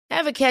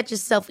Ever catch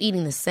yourself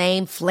eating the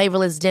same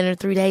flavorless dinner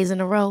 3 days in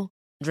a row?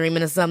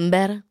 Dreaming of something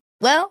better?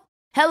 Well,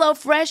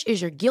 HelloFresh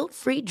is your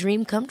guilt-free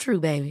dream come true,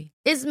 baby.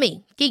 It's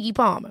me, Keke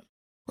Palmer.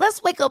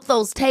 Let's wake up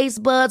those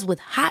taste buds with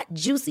hot,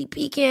 juicy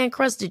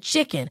pecan-crusted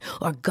chicken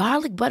or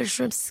garlic butter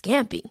shrimp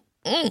scampi.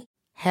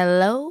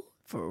 Hello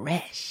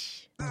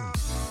Fresh.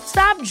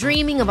 Stop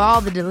dreaming of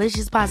all the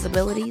delicious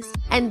possibilities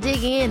and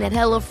dig in at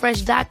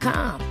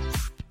HelloFresh.com.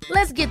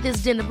 Let's get this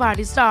dinner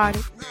party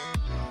started.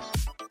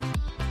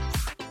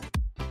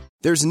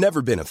 There's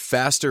never been a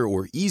faster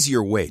or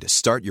easier way to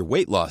start your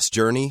weight loss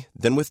journey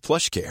than with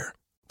PlushCare.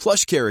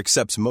 PlushCare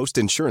accepts most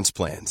insurance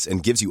plans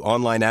and gives you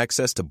online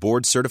access to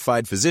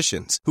board-certified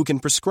physicians who can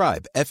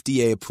prescribe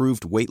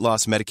FDA-approved weight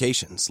loss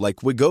medications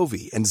like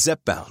Wegovy and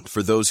Zepbound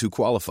for those who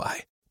qualify.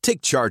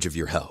 Take charge of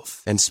your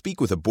health and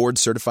speak with a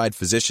board-certified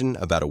physician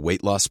about a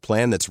weight loss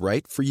plan that's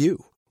right for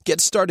you.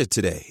 Get started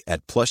today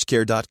at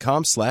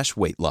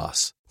plushcare.com/weight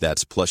loss.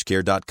 That's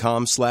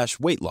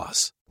plushcare.com/weight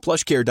loss.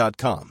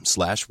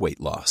 plushcare.com/weight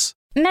loss.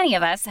 Many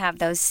of us have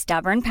those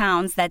stubborn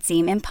pounds that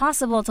seem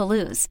impossible to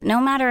lose, no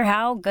matter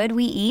how good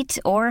we eat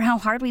or how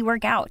hard we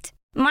work out.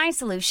 My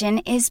solution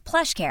is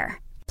PlushCare.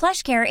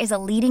 PlushCare is a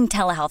leading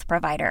telehealth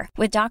provider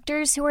with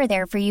doctors who are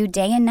there for you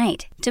day and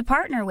night to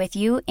partner with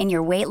you in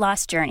your weight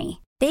loss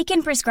journey. They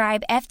can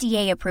prescribe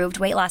FDA-approved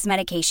weight loss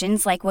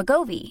medications like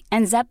Wegovy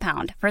and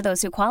Zepbound for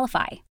those who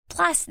qualify.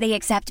 Plus, they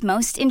accept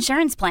most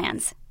insurance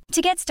plans.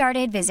 To get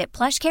started, visit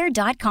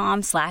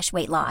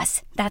plushcare.com/weight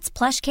loss. That's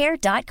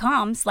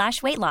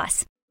plushcare.com/weight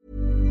loss.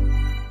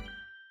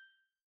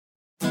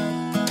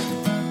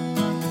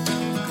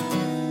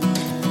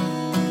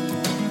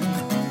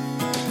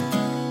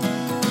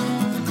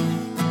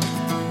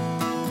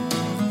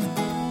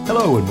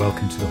 Hello and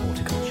welcome to the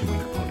Horticulture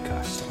Week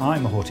podcast.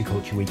 I'm a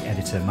Horticulture Week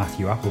editor,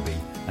 Matthew Appleby,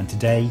 and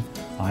today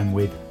I'm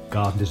with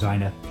garden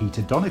designer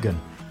Peter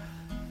Donegan.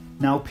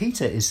 Now,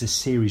 Peter is the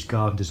series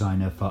garden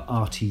designer for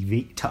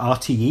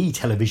RTE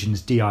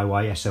Television's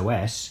DIY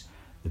SOS,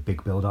 The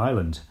Big Build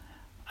Island.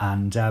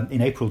 And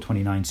in April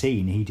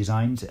 2019, he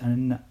designed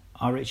an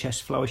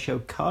RHS Flower Show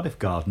Cardiff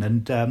garden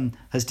and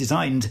has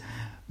designed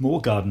more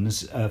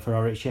gardens for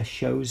RHS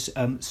shows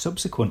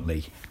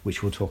subsequently,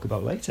 which we'll talk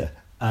about later.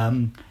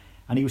 And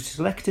he was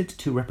selected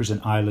to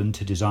represent Ireland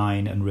to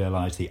design and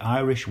realise the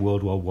Irish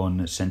World War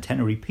I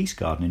Centenary Peace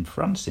Garden in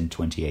France in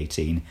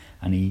 2018,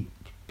 and he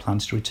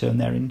plans to return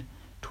there in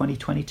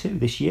 2022,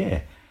 this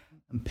year.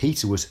 And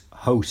Peter was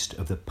host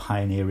of the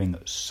pioneering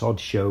Sod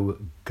Show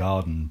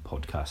Garden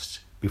podcast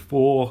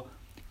before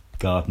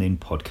gardening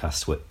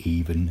podcasts were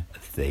even a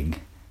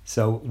thing.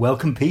 So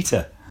welcome,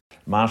 Peter.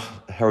 Matt,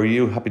 how are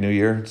you? Happy New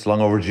Year. It's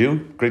long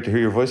overdue. Great to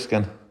hear your voice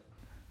again.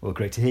 Well,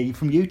 great to hear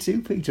from you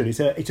too, Peter. It's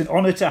an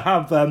honour to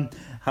have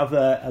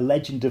a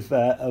legend of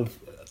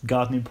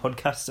gardening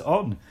podcasts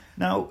on.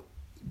 Now,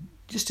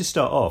 just to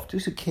start off,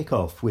 just to kick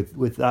off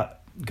with that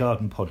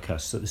garden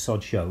podcast at the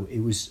Sod Show,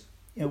 it was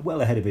well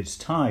ahead of its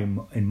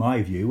time in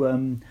my view,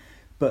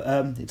 but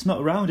it's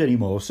not around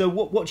anymore. So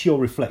what's your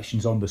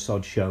reflections on the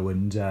Sod Show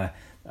and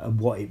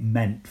what it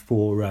meant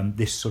for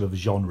this sort of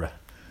genre?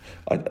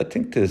 I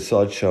think the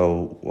Sod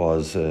Show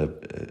was,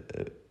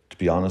 to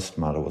be honest,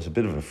 Matt, it was a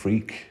bit of a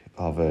freak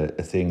of a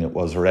thing. It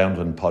was around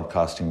when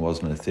podcasting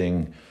wasn't a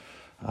thing,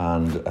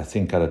 and I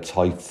think at its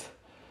height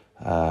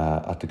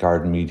at the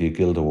Garden Media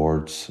Guild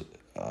Awards,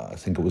 I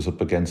think it was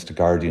up against the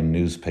Guardian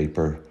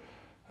newspaper,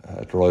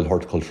 the Royal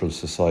Horticultural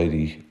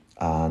Society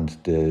and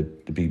the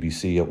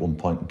BBC at one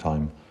point in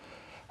time.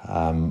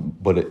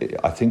 But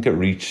I think it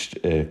reached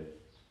a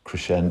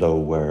crescendo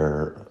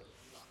where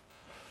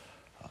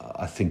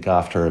I think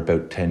after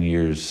about 10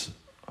 years,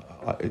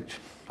 I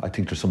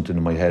think there's something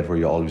in my head where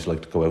you always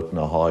like to go out on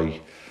a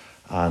high,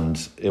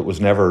 and it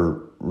was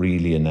never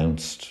really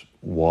announced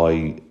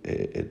why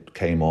it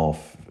came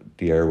off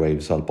the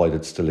airwaves, albeit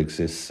it still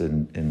exists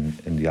in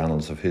the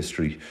annals of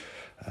history.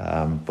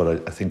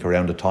 But I think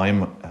around the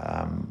time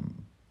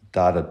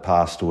Dad had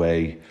passed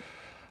away,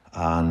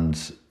 and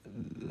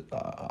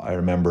I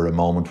remember a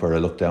moment where I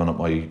looked down at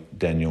my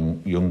then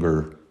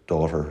younger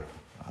daughter,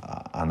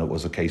 and it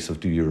was a case of,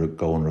 do you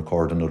go and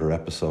record another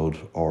episode,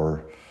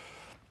 or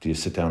do you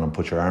sit down and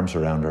put your arms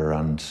around her?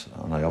 And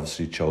I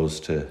obviously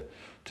chose to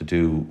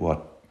do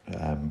what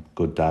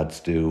good dads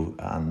do,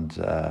 and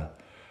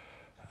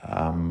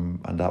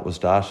that was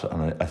that.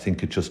 And I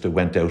think it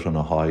went out on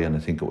a high, and I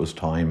think it was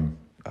time.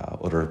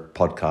 Other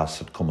podcasts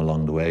had come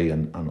along the way,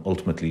 and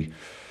ultimately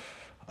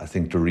I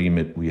think the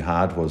remit we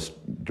had was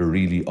there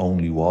really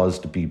only was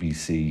the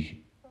BBC,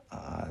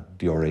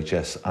 the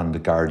RHS and the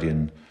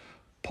Guardian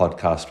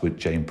podcast with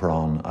Jane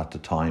Perron at the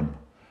time,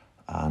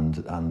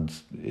 and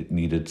it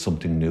needed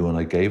something new, and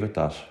I gave it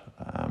that.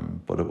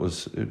 But it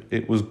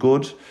was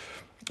good.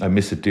 I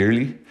miss it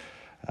dearly.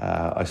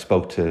 I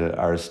spoke to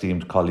our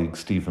esteemed colleague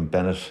Stephen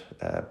Bennett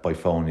by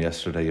phone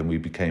yesterday, and we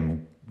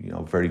became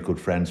very good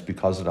friends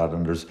because of that.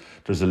 And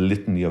there's a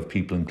litany of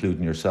people,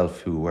 including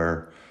yourself, who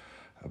were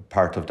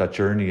part of that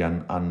journey,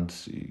 and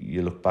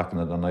you look back on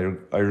it, and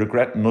I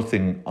regret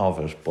nothing of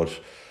it. But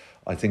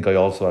I think I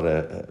also had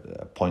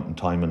a point in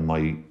time in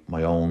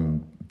my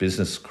own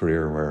business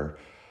career where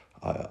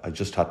I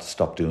just had to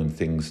stop doing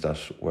things that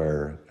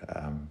were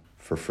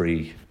for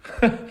free.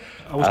 I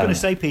was going to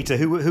say, Peter,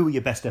 who were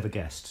your best ever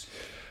guests?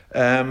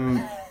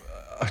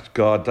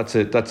 God,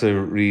 that's a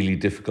really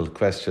difficult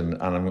question,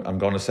 and I'm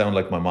going to sound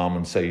like my mom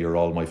and say you're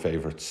all my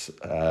favourites.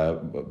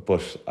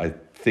 But I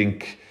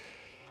think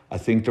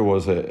there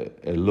was a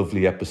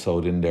lovely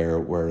episode in there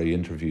where I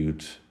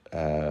interviewed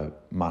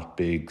Matt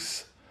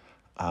Biggs,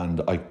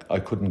 and I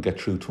couldn't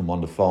get through to him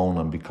on the phone,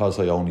 and because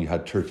I only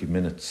had 30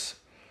 minutes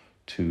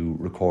to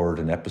record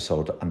an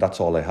episode, and that's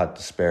all I had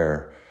to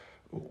spare,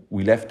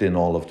 we left in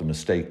all of the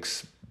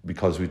mistakes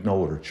because we'd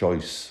no other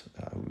choice.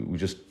 We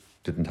just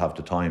didn't have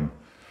the time.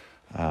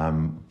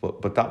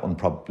 But that one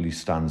probably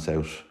stands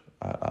out,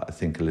 I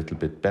think, a little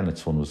bit.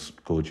 Bennett's one was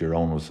good. Your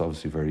own was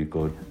obviously very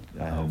good.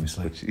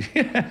 Obviously.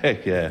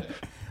 Yeah.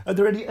 Are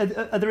there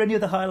any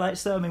other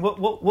highlights though? I mean,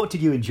 what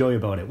did you enjoy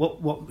about it?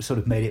 What sort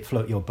of made it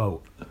float your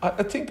boat?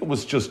 I think it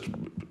was just,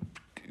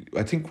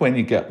 I think when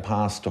you get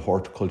past the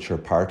horticulture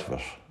part of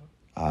it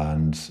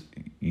and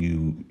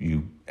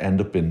you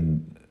end up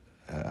in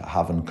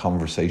having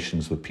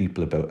conversations with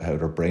people about how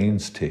their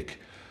brains tick.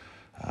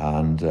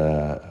 And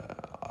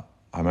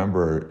I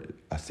remember,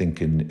 I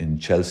think in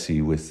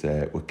Chelsea with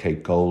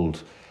Kate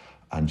Gold,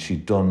 and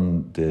she'd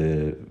done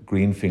the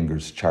Green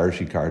Fingers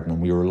charity garden,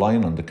 and we were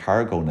lying on the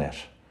cargo net.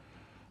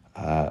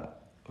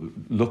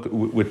 Look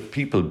with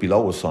people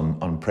below us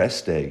on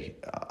press day,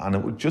 and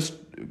it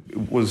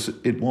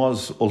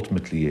was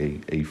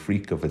ultimately a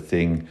freak of a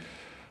thing,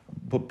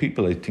 but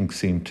people I think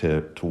seemed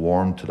to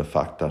warm to the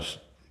fact that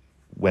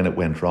when it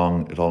went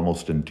wrong, it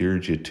almost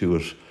endeared you to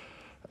it.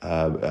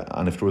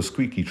 And if there was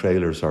squeaky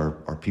trailers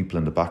or people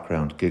in the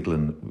background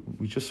giggling,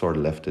 we just sort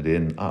of left it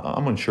in.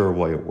 I'm unsure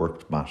why it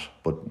worked, Matt,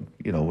 but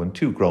you know, when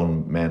two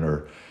grown men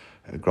or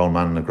a grown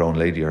man and a grown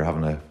lady are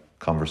having a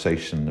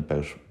conversation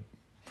about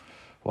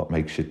what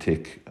makes you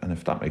tick, and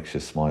if that makes you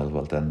smile,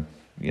 well then,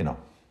 you know,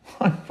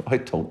 I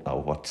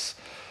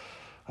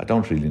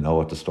don't really know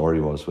what the story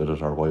was with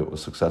it or why it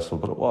was successful,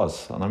 but it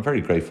was, and I'm very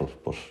grateful.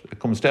 But it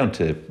comes down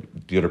to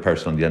the other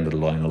person on the end of the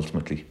line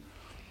ultimately.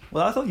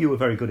 Well, I thought you were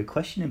very good at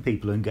questioning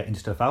people and getting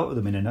stuff out of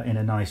them in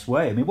a nice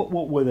way. I mean, what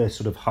were the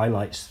sort of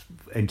highlights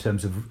in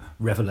terms of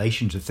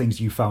revelations of things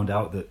you found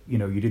out that, you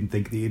know, you didn't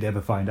think that you'd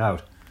ever find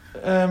out?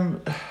 I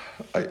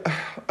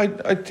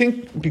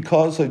think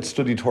because I'd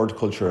studied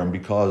horticulture and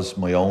because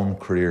my own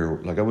career,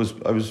 like I was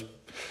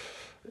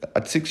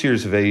at 6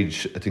 years of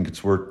age, I think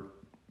it's worth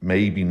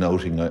maybe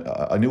noting,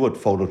 I knew what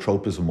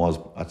phototropism was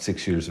at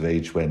 6 years of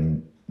age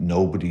when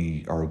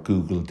nobody or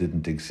Google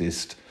didn't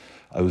exist.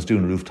 I was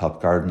doing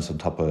rooftop gardens on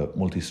top of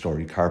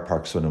multi-storey car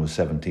parks when I was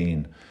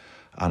 17,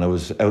 and I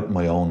was out on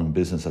my own in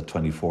business at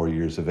 24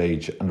 years of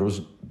age, and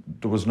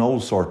there was no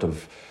sort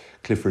of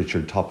Cliff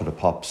Richard, Top of the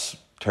Pops,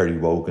 Terry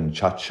Wogan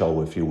chat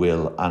show, if you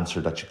will,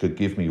 answer that you could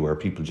give me where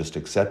people just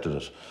accepted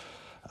it.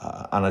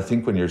 And I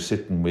think when you're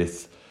sitting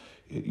with,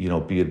 you know,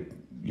 be it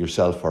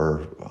yourself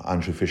or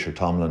Andrew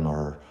Fisher-Tomlin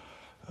or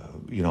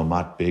you know,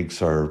 Matt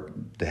Biggs or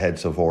the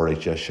heads of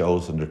RHS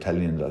shows, and they're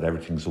telling you that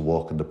everything's a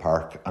walk in the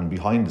park. And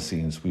behind the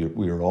scenes,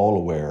 we are all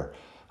aware,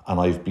 and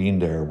I've been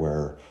there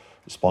where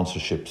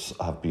sponsorships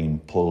have been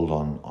pulled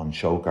on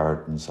show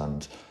gardens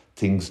and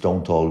things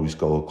don't always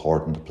go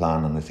according to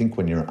plan. And I think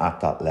when you're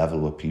at that level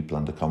with people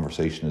and the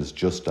conversation is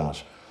just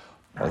that,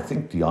 I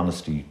think the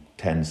honesty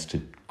tends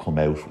to come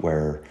out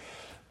where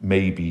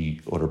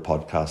maybe other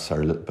podcasts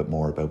are a little bit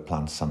more about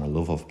plants and a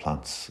love of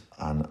plants.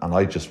 And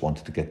I just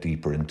wanted to get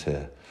deeper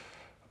into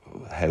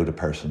how the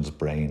person's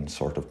brain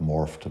sort of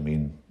morphed. I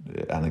mean,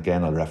 and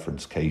again, I'll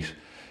reference Kate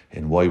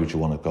in why would you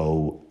want to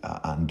go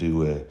and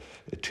do a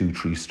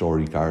 2-3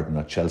 story garden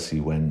at Chelsea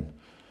when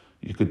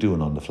you could do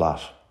it on the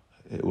flat?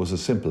 It was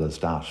as simple as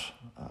that.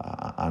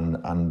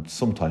 And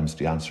sometimes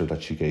the answer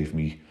that she gave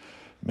me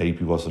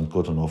maybe wasn't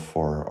good enough,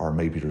 or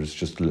maybe there was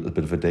just a little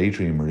bit of a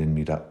daydreamer in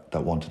me that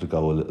wanted to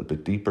go a little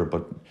bit deeper.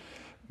 But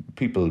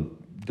people,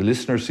 the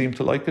listeners seemed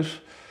to like it.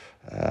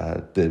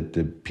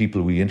 The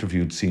people we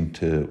interviewed seemed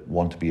to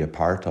want to be a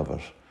part of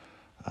it.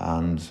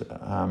 And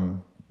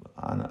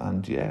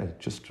yeah,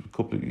 just a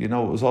couple of, you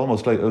know, it was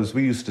almost like, as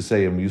we used to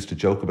say and we used to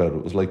joke about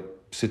it was like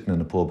sitting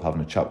in a pub having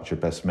a chat with your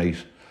best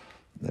mate.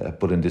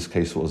 But in this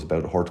case, it was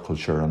about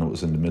horticulture and it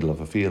was in the middle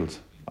of a field.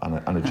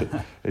 And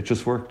it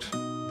just worked.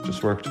 It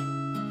just worked.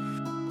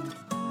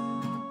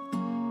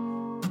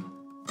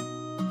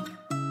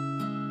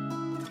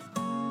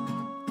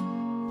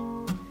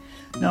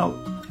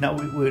 Now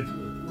we're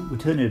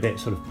turning a bit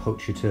sort of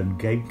poacher turned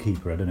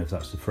gamekeeper. I don't know if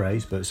that's the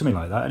phrase, but something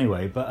like that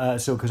anyway. But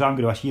so because I'm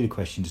going to ask you the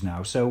questions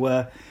now.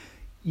 So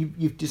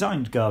you've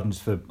designed gardens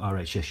for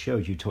RHS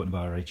shows. You're talking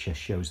about RHS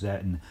shows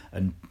there,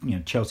 and you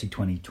know, Chelsea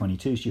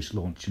 2022 is just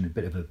launching a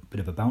bit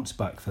of a bounce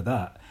back for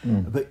that.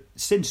 But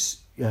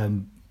since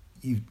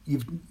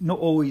you've not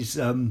always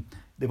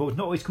they've not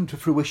always come to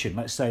fruition.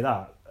 Let's say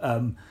that.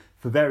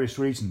 For various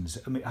reasons.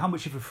 I mean, how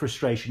much of a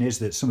frustration is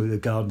that some of the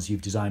gardens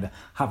you've designed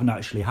haven't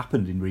actually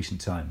happened in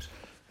recent times?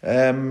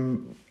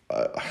 I'll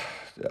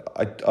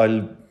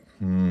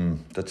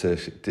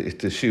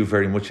The shoe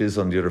very much is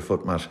on the other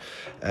foot, Matt.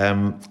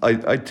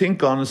 I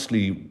think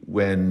honestly,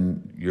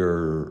 when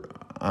you're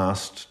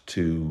asked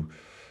to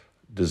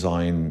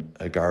design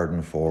a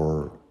garden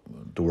for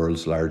the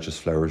world's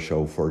largest flower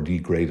show, for the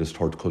greatest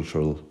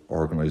horticultural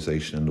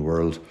organisation in the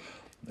world,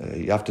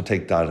 you have to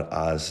take that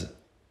as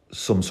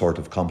some sort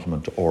of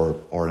compliment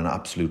or an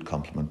absolute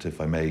compliment, if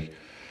I may.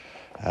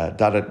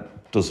 That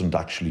it doesn't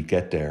actually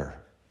get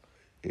there,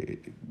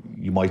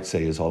 you might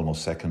say, is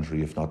almost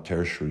secondary, if not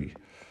tertiary.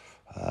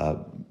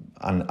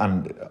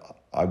 And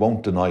I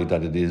won't deny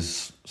that it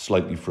is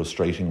slightly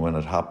frustrating when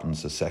it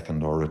happens a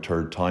second or a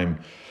third time.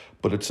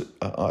 But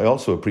I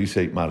also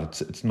appreciate,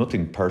 Matt, it's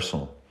nothing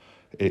personal.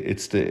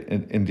 It's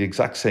in the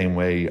exact same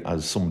way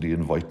as somebody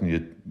inviting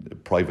you, a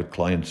private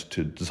client,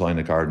 to design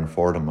a garden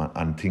for them,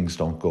 and things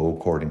don't go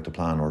according to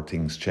plan or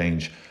things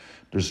change.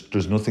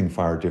 There's nothing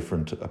far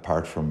different,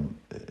 apart from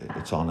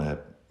it's on a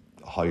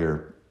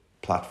higher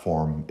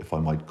platform, if I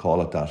might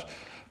call it that.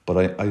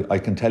 But I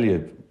can tell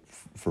you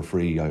for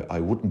free, I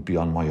wouldn't be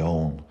on my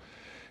own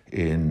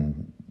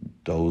in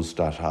those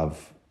that have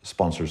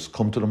sponsors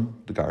come to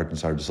them. The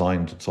gardens are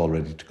designed, it's all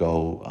ready to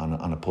go,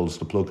 and it pulls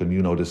the plug. And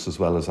you know this as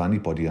well as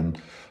anybody. And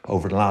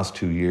over the last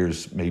 2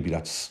 years, maybe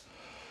that's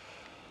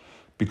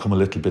become a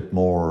little bit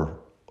more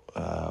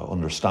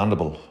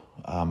understandable.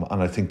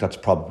 And I think that's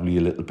probably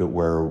a little bit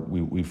where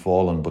we've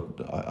fallen. But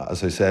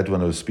as I said, when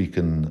I was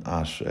speaking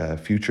at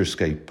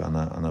Futurescape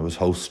and I was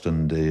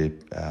hosting the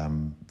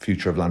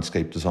Future of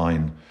Landscape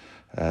Design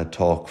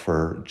talk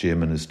for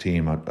Jim and his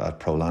team at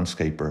Pro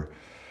Landscaper,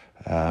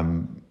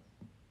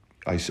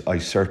 I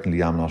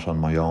certainly am not on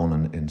my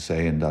own in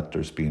saying that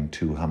there's been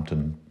 2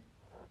 Hampton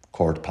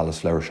Court Palace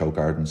Flower Show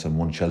gardens and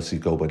 1 Chelsea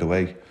go by the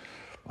way,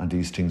 and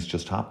these things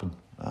just happen.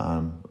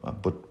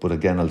 But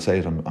again, I'll say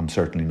it, I'm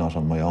certainly not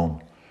on my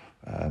own.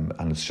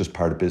 And it's just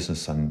part of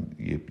business, and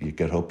you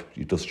get up,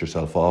 you dust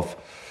yourself off,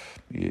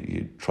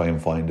 you try and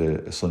find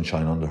a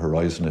sunshine on the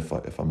horizon,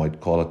 if I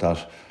might call it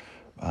that,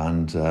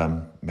 and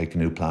make a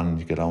new plan, and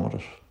you get on with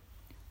it.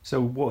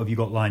 So what have you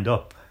got lined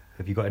up?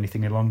 Have you got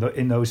anything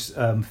in those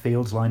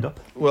fields lined up?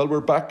 Well,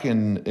 we're back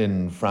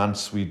in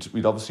France.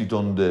 We'd obviously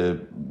done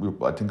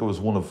I think I was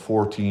one of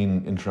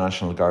 14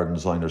 international garden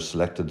designers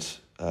selected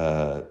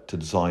to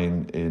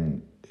design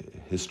in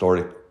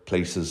historic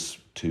places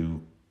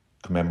to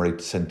commemorate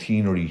the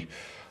centenary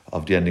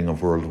of the ending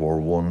of World War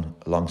I,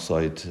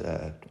 alongside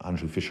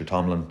Andrew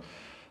Fisher-Tomlin.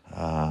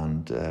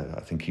 And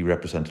I think he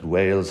represented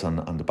Wales, and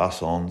the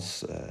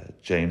Bassons,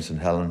 James and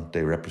Helen,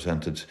 they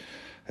represented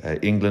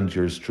England.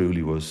 Yours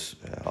truly was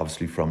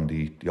obviously from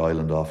the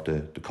island off the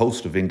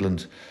coast of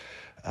England.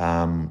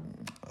 Then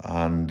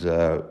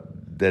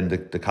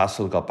the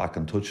castle got back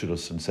in touch with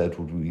us and said,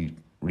 would we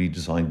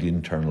redesign the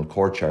internal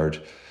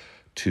courtyard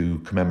to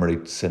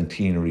commemorate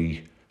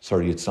centenary,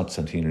 sorry, it's not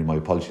centenary, my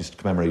apologies, to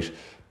commemorate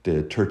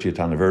the 30th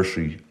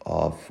anniversary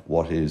of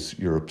what is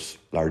Europe's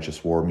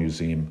largest war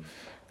museum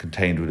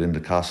contained within the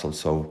castle.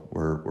 So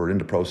we're in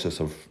the process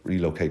of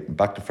relocating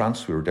back to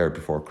France. We were there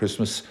before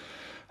Christmas.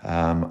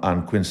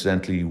 And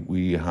coincidentally,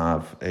 we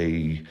have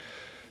a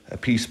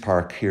peace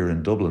park here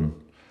in Dublin,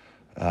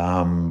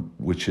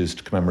 which is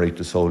to commemorate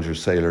the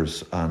soldiers,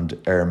 sailors and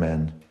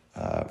airmen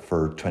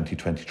for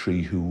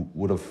 2023 who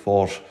would have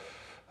fought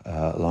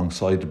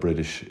alongside the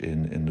British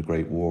in the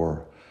Great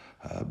War.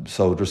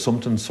 So there's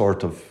something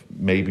sort of,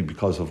 maybe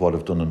because of what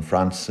I've done in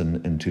France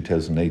in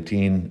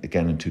 2018,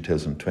 again in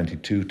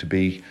 2022 to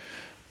be,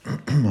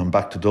 I'm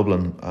back to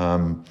Dublin.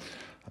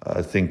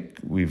 I think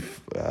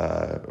we've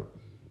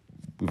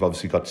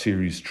obviously got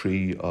Series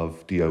 3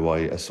 of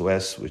DIY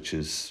SOS, which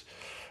is,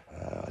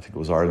 I think it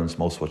was Ireland's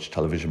most watched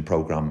television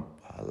programme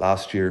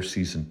last year.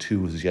 Season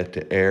 2 is yet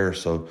to air,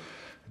 so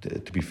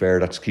to be fair,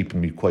 that's keeping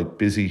me quite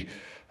busy.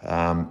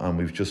 And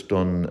we've just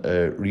done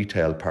a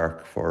retail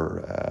park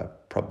for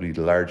probably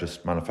the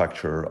largest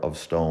manufacturer of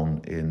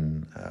stone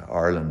in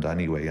Ireland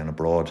anyway, and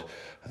abroad,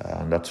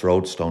 and that's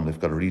Roadstone. They've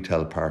got a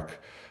retail park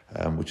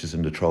which is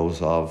in the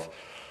throes of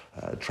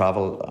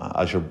travel,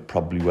 as you're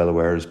probably well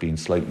aware, is being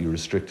slightly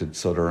restricted.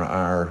 So there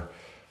are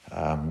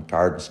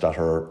gardens that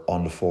are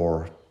on the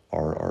fore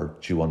or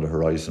due on the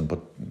horizon, but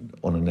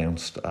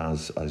unannounced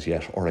as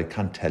yet, or I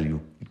can't tell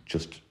you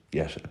just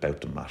yet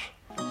about them, Matt.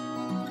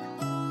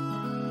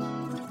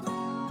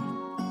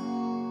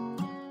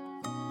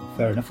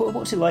 Fair enough.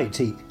 What's it like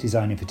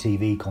designing for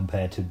TV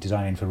compared to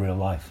designing for real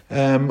life?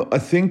 I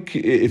think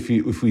if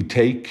we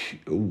take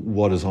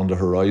what is on the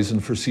horizon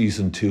for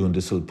season 2, and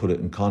this will put it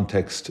in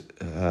context,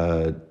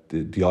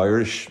 the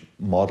Irish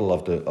model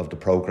of the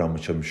programme,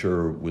 which I'm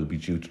sure will be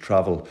due to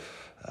travel,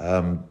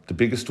 the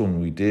biggest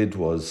one we did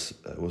was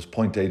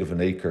 0.8 of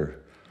an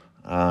acre,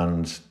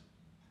 and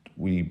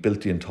we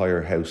built the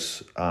entire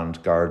house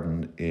and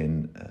garden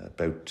in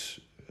about,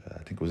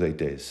 I think it was 8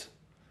 days.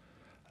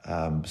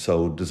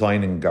 So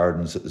designing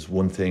gardens is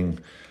one thing.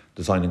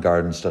 Designing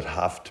gardens that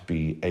have to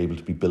be able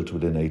to be built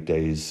within 8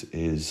 days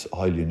is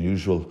highly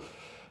unusual.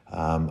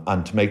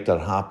 And to make that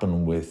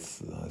happen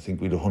with, I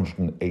think we had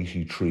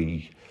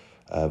 183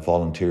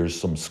 volunteers,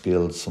 some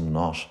skilled, some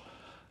not.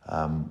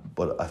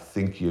 But I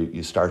think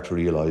you start to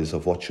realise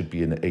of what should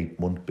be an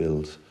 8-month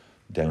build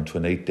down to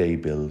an 8-day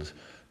build.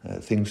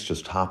 Things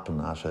just happen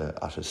at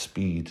a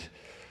speed.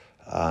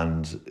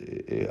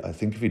 And I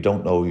think if you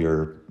don't know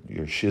your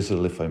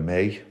shizzle, if I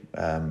may,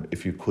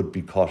 if you could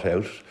be caught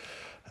out.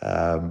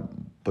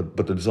 But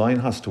the design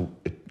has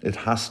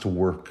to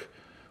work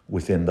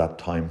within that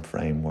time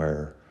frame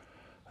where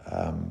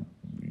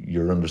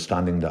you're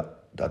understanding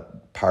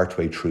that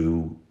partway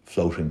through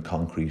floating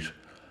concrete,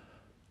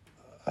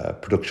 a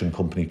production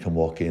company can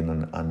walk in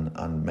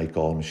and make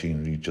all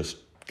machinery just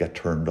get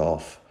turned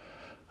off.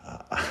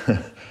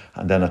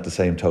 And then at the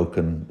same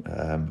token,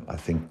 I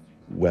think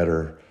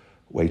weather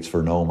waits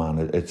for no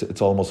man.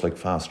 It's almost like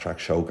fast track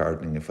show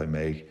gardening, if I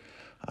may.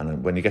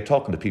 And when you get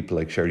talking to people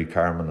like Sherry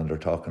Carman and they're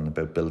talking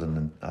about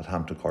building at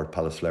Hampton Court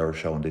Palace Flower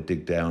Show, and they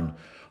dig down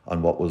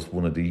on what was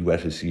one of the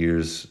wettest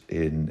years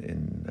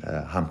in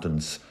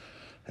Hampton's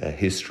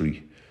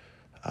history,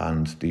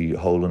 and the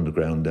hole in the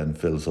ground then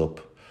fills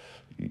up,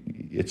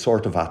 it's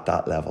sort of at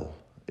that level,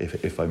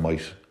 if I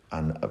might,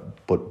 and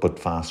but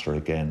faster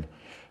again.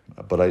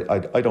 But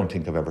I don't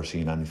think I've ever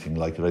seen anything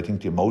like it. I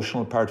think the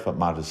emotional part of it,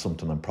 Matt, is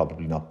something I'm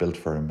probably not built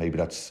for, and maybe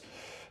that's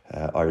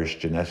Irish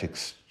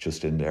genetics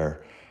just in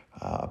there.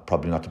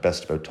 Probably not the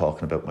best about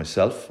talking about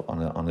myself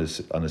on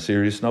a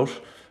serious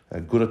note.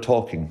 Good at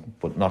talking,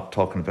 but not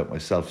talking about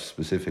myself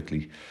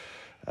specifically.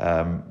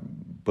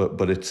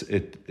 But it's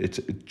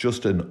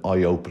just an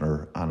eye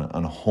opener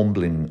and a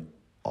humbling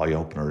eye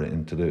opener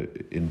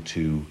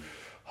into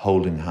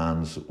holding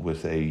hands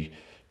with a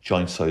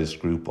giant-sized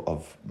group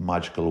of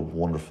magical,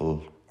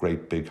 wonderful,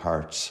 great big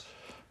hearts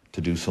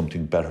to do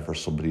something better for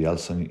somebody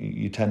else. And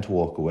you tend to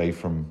walk away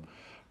from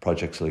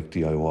projects like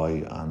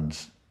DIY and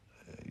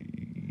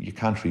you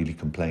can't really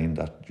complain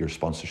that your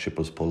sponsorship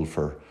was pulled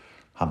for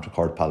Hampton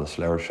Court Palace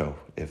Flower Show.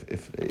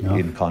 If no.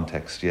 In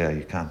context, yeah,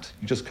 you can't.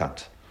 You just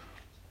can't.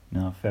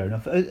 No, fair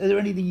enough. Are there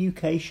any of the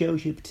UK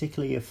shows you're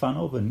particularly a fan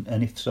of,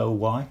 and if so,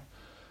 why?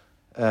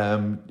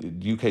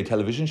 UK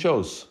television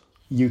shows?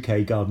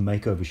 UK garden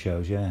makeover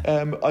shows, yeah.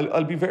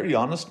 I'll be very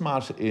honest,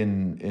 Matt,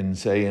 in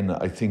saying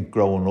I think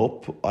growing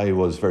up, I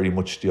was very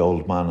much the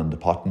old man in the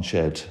potting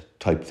shed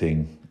type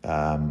thing.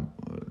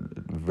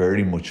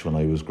 Very much when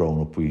I was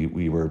growing up,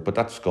 we were, but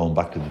that's going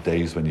back to the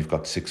days when you've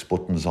got 6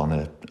 buttons on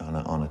a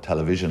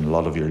television. A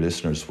lot of your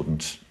listeners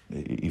wouldn't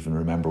even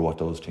remember what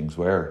those things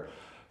were.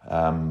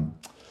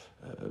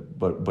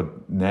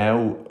 But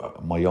now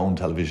my own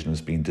television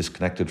has been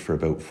disconnected for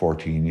about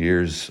 14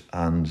 years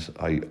and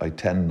I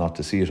tend not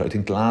to see it. I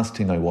think the last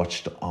thing I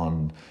watched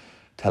on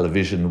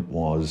television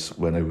was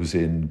when I was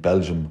in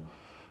Belgium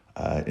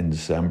in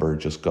December,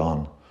 just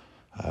gone.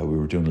 We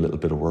were doing a little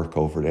bit of work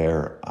over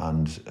there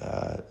and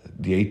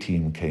the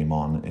A-Team came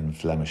on in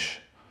Flemish,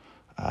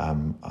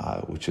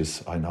 which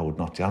is, I know,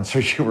 not the answer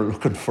you were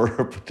looking for,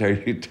 but there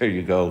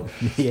you go.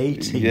 The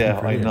A-Team. Yeah,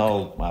 I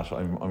know, Matt.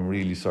 I'm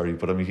really sorry,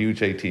 but I'm a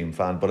huge A-Team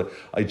fan. But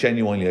I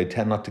genuinely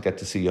tend not to get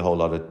to see a whole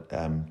lot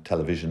of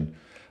television.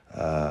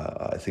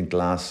 I think the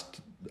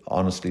last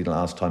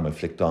time I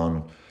flicked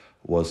on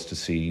was to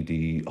see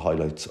the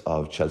highlights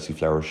of Chelsea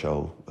Flower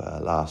Show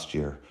last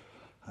year.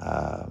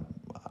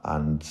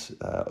 And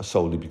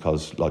solely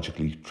because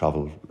logically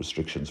travel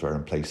restrictions were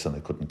in place and I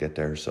couldn't get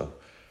there. So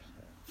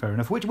fair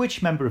enough.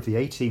 Which member of the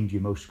A-Team do you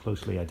most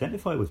closely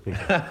identify with,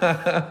 Peter?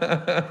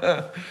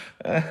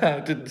 I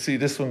didn't see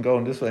this one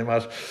going this way,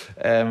 Matt.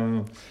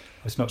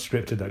 It's not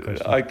scripted, that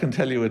question. I can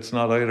tell you it's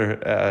not either.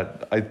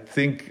 I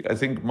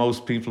think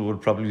most people would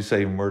probably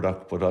say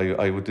Murdoch, but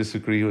I would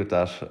disagree with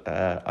that.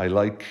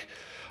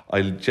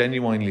 I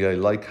genuinely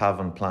like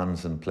having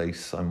plans in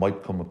place. I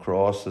might come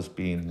across as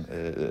being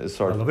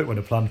sort of... I love it when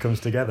a plan comes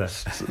together.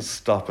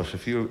 Stop it.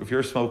 If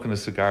you're smoking a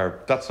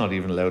cigar, that's not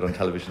even allowed on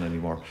television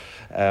anymore.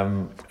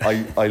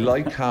 I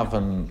like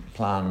having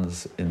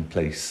plans in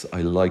place.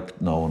 I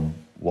like knowing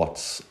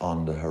what's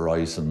on the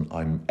horizon.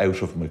 I'm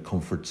out of my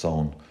comfort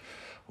zone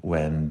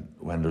when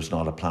there's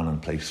not a plan in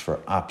place for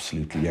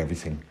absolutely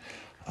everything.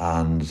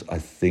 And I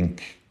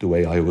think the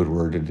way I would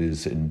word it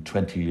is, in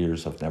 20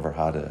 years I've never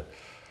had a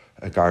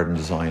garden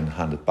design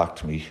handed back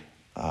to me,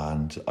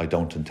 and I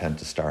don't intend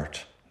to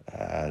start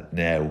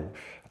now.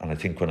 And I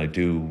think when I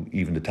do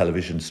even the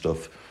television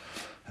stuff,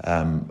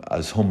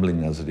 as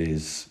humbling as it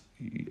is,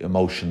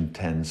 emotion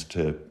has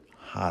to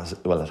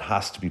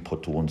be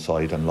put to one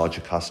side and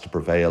logic has to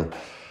prevail.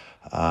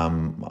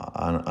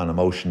 And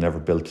emotion never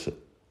built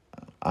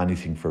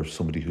anything for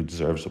somebody who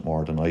deserves it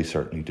more than I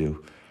certainly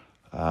do.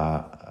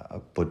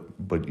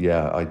 But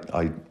yeah,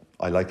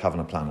 I like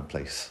having a plan in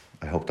place.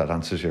 I hope that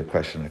answers your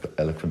question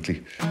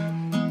eloquently.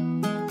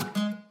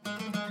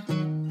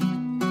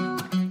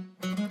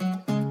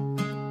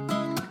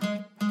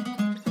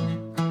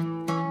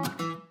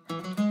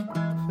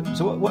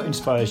 So what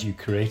inspires you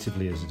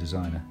creatively as a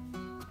designer?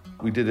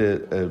 We did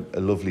a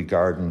lovely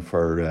garden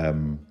for...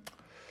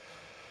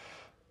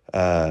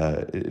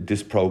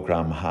 this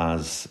programme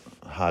has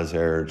has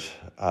aired,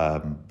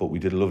 but we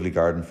did a lovely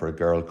garden for a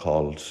girl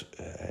called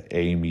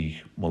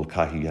Amy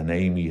Mulcahy, and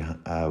Amy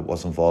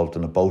was involved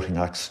in a boating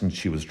accident.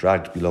 She was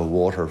dragged below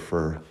water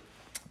for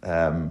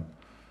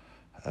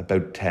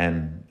about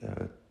 10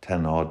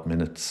 odd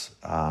minutes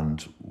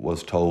and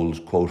was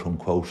told, quote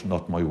unquote,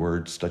 not my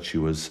words, that she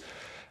was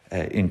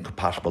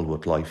incompatible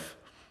with life.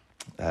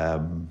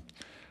 When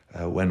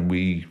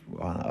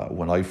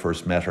I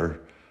first met her,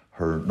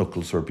 her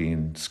knuckles were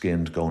being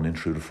skinned going in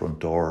through the front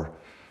door.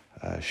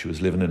 She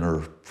was living in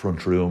her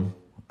front room,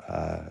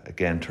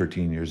 again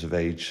 13 years of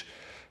age,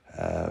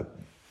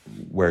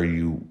 where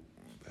you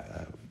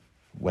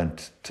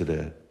went to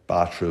the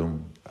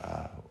bathroom,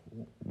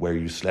 where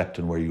you slept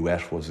and where you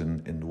ate was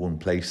in one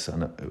place,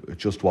 and it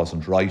just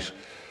wasn't right.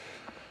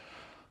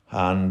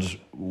 And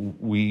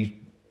we,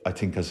 I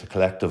think as a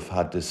collective,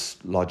 had this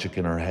logic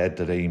in our head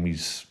that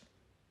Amy's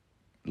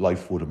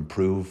life would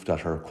improve, that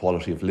her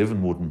quality of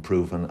living would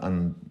improve,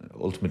 and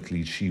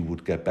ultimately she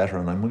would get better.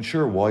 And I'm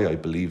unsure why I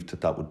believed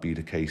that would be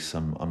the case.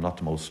 I'm not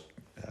the most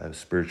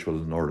spiritual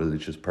nor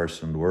religious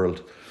person in the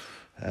world.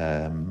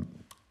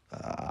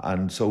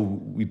 And so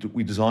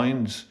we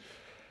designed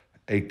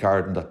a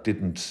garden that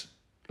didn't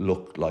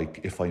look like,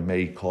 if I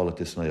may call it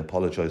this, and I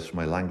apologise for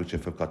my language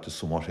if I've got this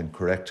somewhat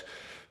incorrect,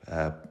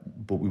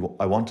 but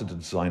I wanted to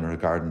design a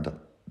garden that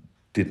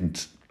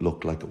didn't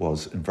look like it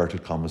was,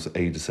 inverted commas,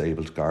 a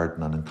disabled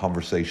garden. And in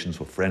conversations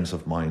with friends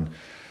of mine,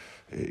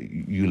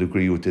 you'll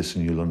agree with this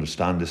and you'll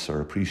understand this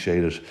or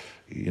appreciate it.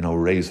 You know,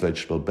 raised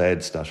vegetable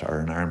beds that are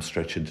an arm's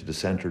stretch into the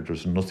centre,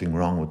 there's nothing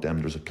wrong with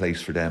them. There's a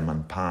place for them,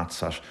 and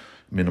paths at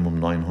minimum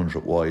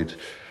 900 wide.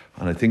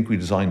 And I think we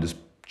designed this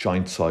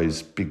giant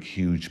size, big,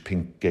 huge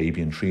pink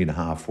gabion,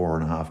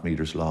 4.5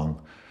 metres long.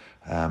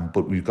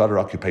 But we've got our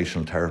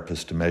occupational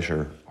therapist to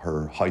measure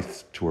her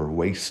height to her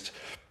waist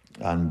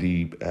and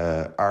the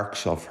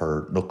arcs of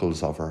her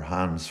knuckles of her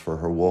hands for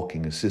her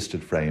walking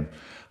assisted frame.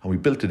 And we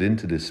built it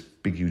into this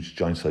big, huge,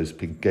 giant-sized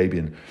pink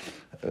gabion.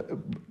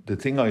 The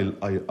thing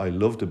I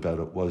loved about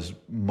it was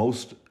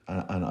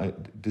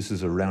this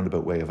is a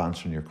roundabout way of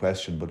answering your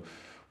question, but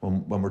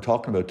when we're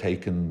talking about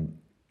taking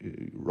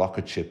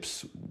rocket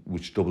chips,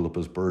 which double up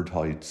as bird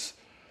hides,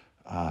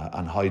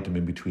 and hide them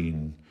in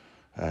between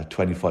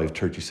 25,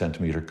 30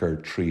 centimetre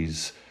girth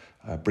trees,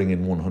 bring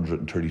in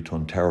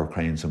 130-ton tower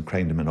cranes and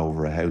crane them in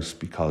over a house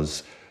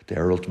because they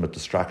are ultimate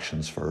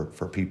distractions for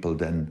people,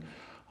 then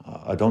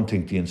I don't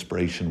think the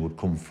inspiration would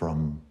come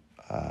from,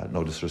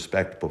 no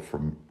disrespect, but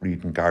from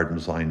reading garden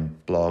design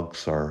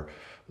blogs or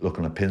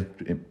looking at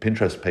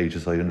Pinterest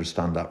pages. I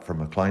understand that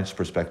from a client's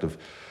perspective,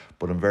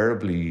 but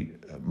invariably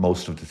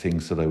most of the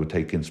things that I would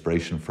take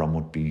inspiration from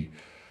would be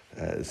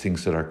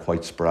things that are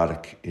quite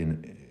sporadic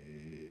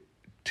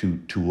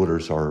to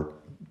others, or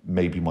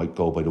maybe might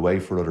go by the way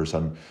for others.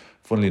 And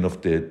funnily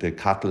enough, the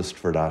catalyst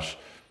for that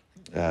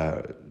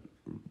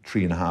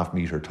 3.5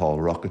 metre tall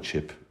rocket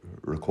ship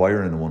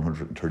requiring a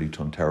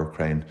 130-ton tower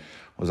crane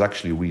was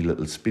actually a wee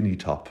little spinny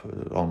top.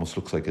 It almost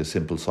looks like a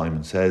Simple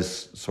Simon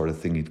Says sort of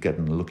thing you'd get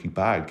in a lucky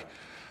bag.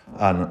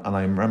 And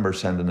I remember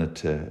sending it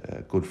to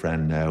a good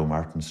friend now,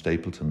 Martin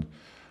Stapleton,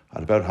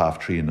 at about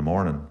 3:30 in the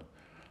morning.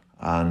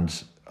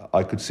 And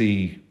I could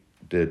see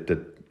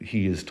that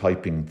his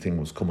typing thing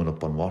was coming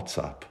up on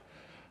WhatsApp.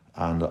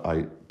 And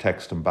I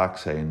texted him back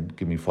saying,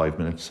 give me 5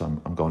 minutes,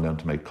 I'm going down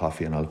to make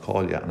coffee and I'll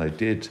call you. And I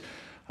did.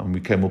 And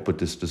we came up with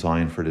this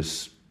design for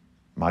this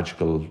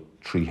magical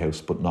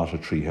treehouse, but not a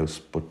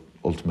treehouse, but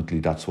ultimately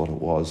that's what it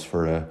was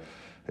for a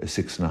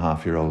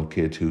 6.5-year-old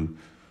kid who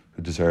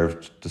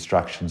deserved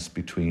distractions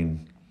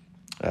between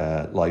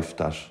life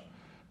that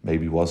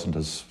maybe wasn't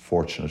as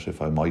fortunate,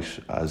 if I might,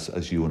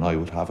 as you and I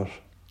would have it.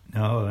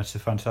 No, that's a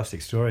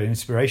fantastic story, an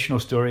inspirational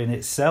story in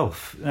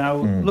itself. Now,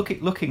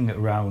 looking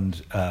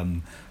around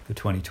for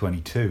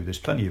 2022, there's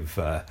plenty of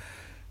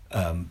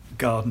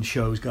garden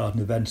shows,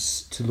 garden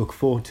events to look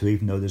forward to,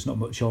 even though there's not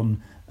much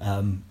on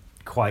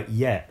quite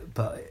yet.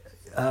 But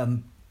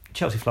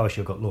Chelsea Flower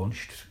Show got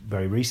launched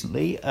very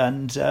recently,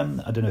 and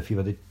I don't know if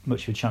you've had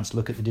much of a chance to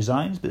look at the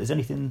designs, but is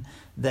anything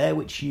there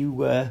which you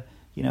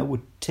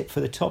would tip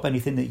for the top?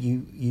 Anything that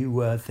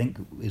you think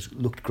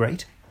looked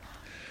great?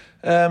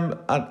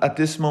 At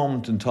this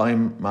moment in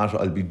time, Matt,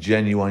 I'll be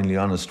genuinely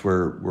honest.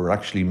 We're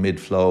actually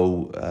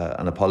mid-flow,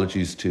 and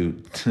apologies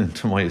to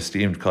my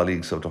esteemed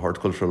colleagues of the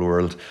horticultural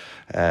world.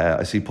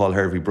 I see Paul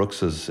Hervey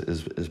Brooks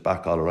is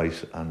back all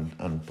right,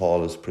 and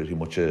Paul is pretty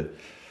much a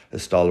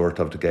stalwart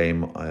of the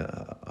game.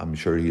 I'm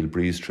sure he'll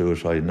breeze through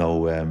it. I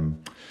know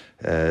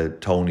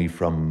Tony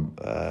from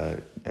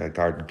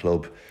Garden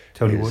Club.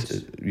 Tony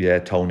Woods. Yeah,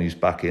 Tony's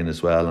back in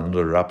as well.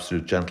 Another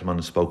absolute gentleman.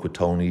 I spoke with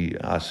Tony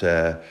at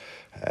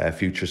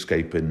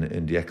Futurescape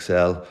in the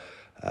Excel.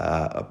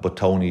 But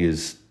Tony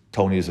is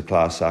a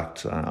class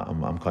act.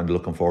 I'm kind of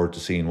looking forward to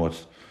seeing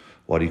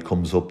what he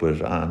comes up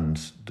with. And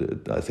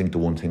I think the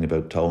one thing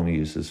about Tony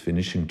is his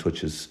finishing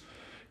touches.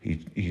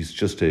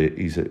 He's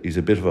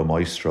a bit of a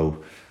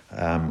maestro.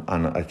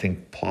 And I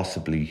think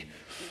possibly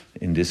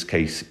in this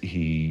case,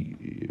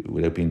 he,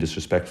 without being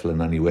disrespectful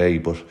in any way,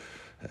 but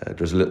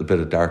there's a little bit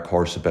of dark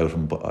horse about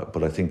him,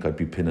 but I think I'd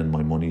be pinning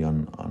my money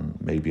on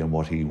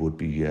what he would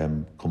be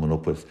coming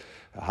up with.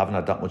 I haven't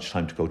had that much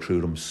time to go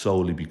through them,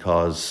 solely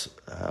because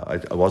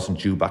I wasn't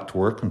due back to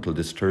work until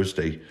this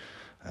Thursday,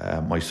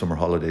 my summer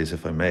holidays,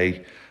 if I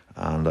may,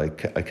 and I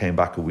came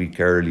back a week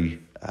early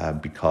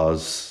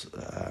because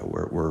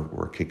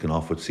we're kicking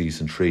off with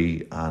season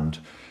 3, and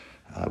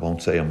I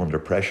won't say I'm under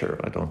pressure.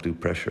 I don't do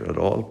pressure at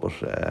all,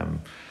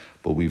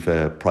 but we've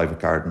a private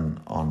garden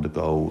on the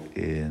go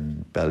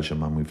in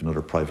Belgium, and we've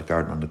another private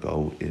garden on the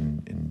go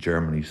in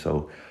Germany.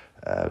 So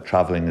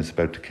travelling is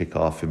about to kick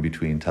off in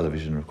between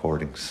television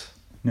recordings.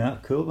 Yeah,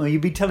 cool. Well,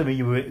 you've been telling me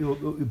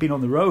you've been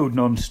on the road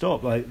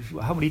non-stop. Like,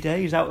 how many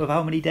days out of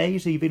how many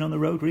days have you been on the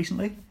road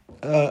recently?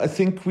 I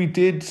think we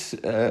did.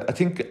 I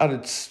think at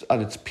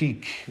its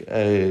peak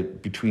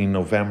between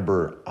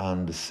November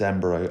and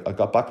December, I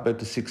got back about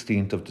the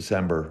 16th of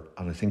December,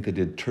 and I think I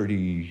did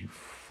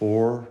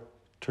 34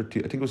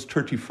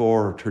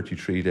 or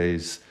 33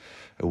 days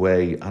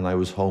away, and I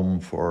was home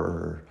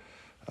for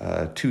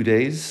 2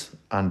 days,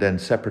 and then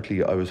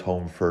separately I was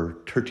home for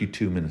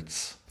 32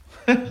 minutes.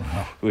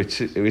 Wow. which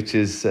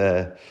is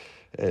a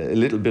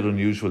little bit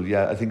unusual.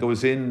 Yeah, I think I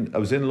was in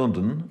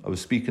London. I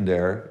was speaking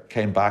there,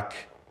 came back,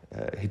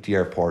 hit the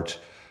airport,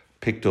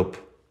 picked up,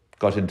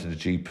 got into the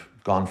Jeep,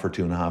 gone for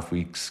 2.5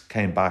 weeks,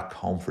 came back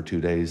home for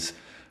 2 days,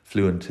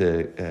 flew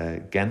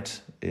into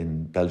Ghent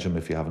in Belgium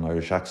if you have an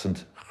Irish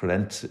accent,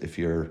 Ghent if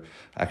you're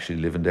actually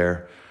living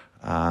there,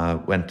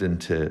 went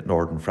into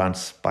northern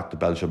France, back to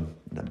Belgium,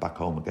 and then back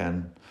home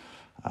again,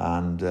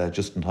 and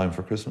just in time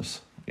for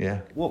Christmas.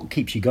 Yeah. What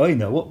keeps you going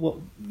though? What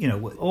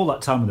all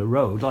that time on the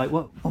road? Like,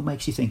 what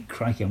makes you think,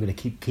 crikey, I'm going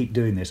to keep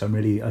doing this?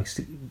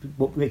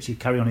 What makes you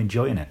carry on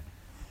enjoying it?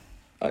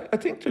 I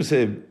think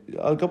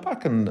I'll go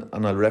back and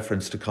I'll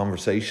reference the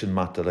conversation,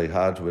 Matt, that I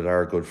had with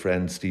our good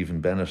friend Stephen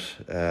Bennett.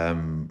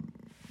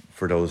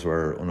 For those who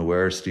are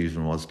unaware,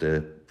 Stephen was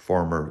the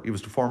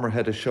former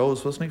head of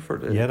shows, wasn't he? For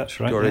the that's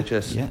right.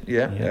 RHS.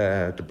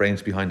 Yeah. The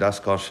brains behind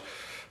Ascot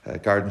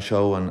Garden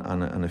Show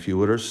and a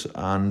few others.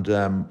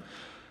 And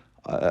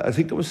I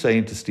think I was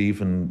saying to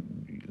Stephen,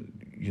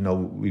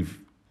 we've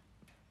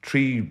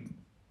 3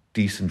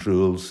 decent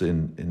rules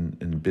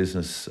in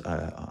business.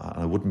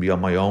 I wouldn't be on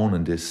my own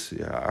in this.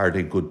 Are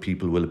they good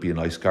people? Will it be a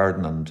nice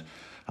garden? And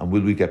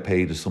will we get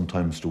paid is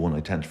sometimes the one I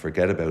tend to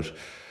forget about.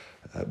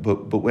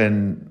 But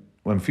when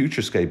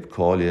Futurescape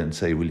call you and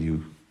say, will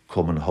you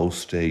come and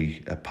host a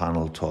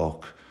panel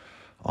talk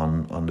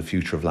on the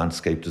future of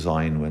landscape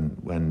design,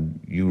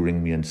 when you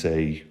ring me and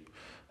say,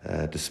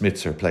 the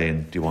Smiths are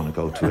playing, do you want to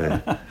go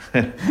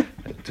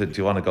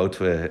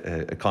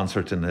to a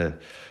concert in a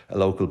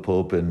local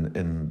pub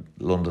in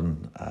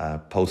London,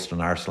 post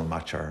an Arsenal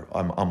match, or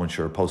I'm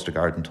unsure, post a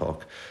garden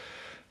talk?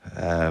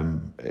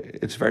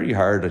 It's very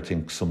hard, I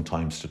think,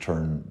 sometimes to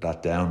turn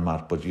that down,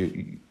 Matt. But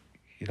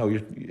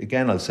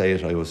again, I'll say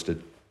it. I was the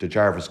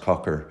Jarvis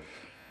Cocker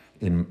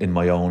in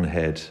my own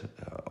head,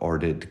 or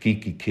the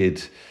geeky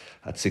kid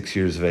at 6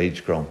 years of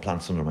age growing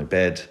plants under my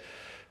bed.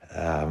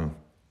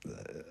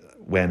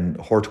 When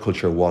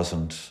horticulture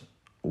wasn't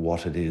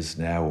what it is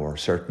now, or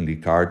certainly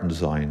garden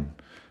design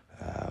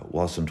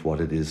wasn't what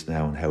it is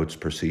now and how it's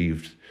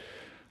perceived.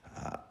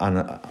 And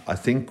I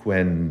think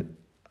when,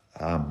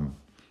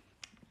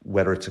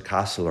 whether it's a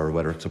castle or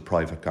whether it's a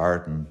private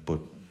garden, but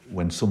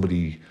when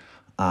somebody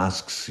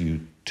asks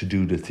you to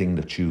do the thing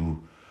that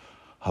you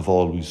have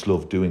always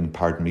loved doing,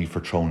 pardon me for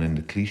throwing in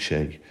the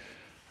cliche,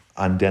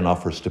 and then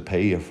offers to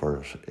pay you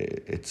for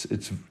it,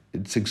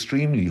 it's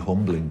extremely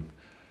humbling.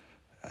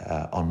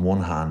 On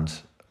one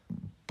hand,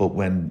 but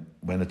when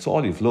it's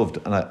all you've loved,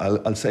 and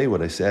I'll say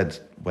what I said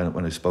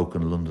when I spoke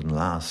in London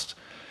last,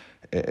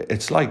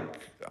 it's like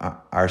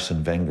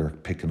Arsene Wenger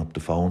picking up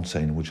the phone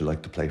saying, would you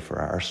like to play for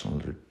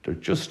Arsenal? There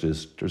just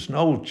is, there's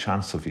no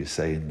chance of you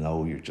saying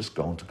no. You're just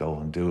going to go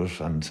and do it.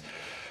 And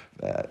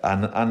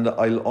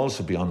I'll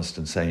also be honest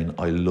in saying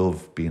I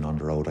love being on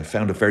the road. I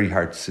found it very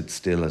hard to sit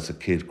still as a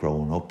kid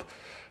growing up.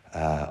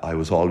 I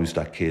was always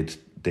that kid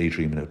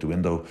daydreaming out the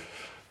window.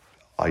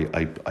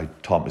 I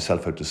taught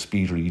myself how to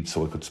speed read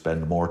so I could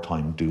spend more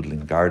time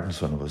doodling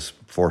gardens when I was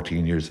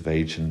 14 years of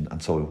age,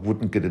 and so I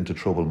wouldn't get into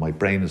trouble. My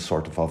brain is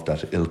sort of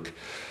that ilk.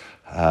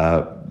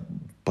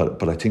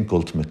 But I think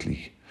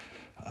ultimately,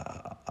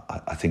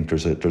 I think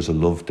there's a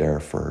love there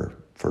for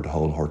the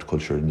whole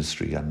horticulture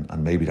industry,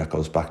 and maybe that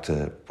goes back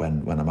to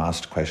when I'm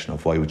asked a question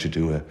of why would you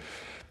do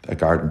a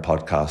garden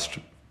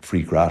podcast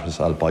free gratis,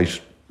 I'll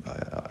bite.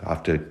 I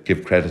have to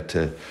give credit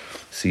to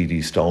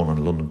C.D. Stone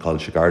and London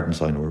College of Garden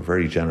Design, who were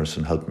very generous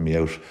in helping me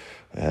out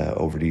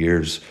over the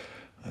years.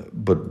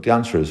 But the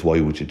answer is, why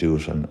would you do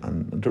it?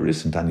 And there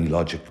isn't any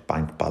logic,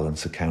 bank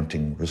balance,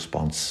 accounting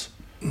response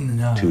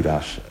to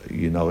that,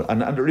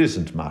 and there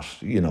isn't, Matt.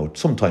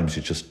 Sometimes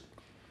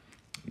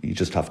you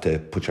just have to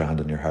put your hand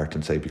on your heart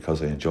and say,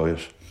 because I enjoy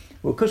it.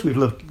 Well, because we've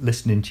loved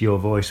listening to your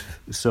voice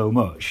so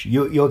much,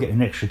 you're getting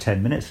an extra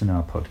 10 minutes in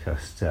our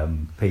podcast,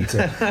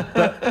 Peter.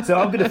 So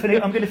I'm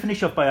going to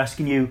finish off by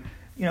asking you,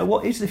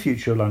 what is the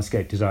future of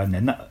landscape design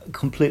then? That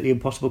completely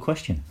impossible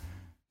question.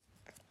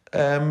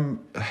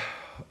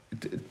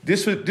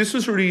 This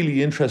was a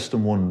really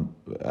interesting one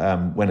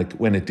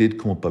when it did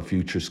come up at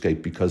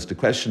Futurescape, because the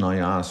question I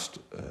asked,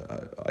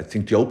 I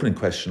think the opening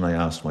question I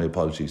asked, my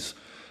apologies,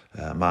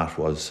 Matt,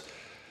 was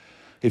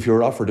if you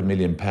were offered £1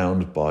 million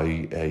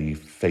by a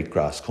fake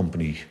grass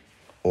company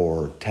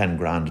or 10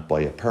 grand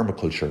by a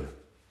permaculture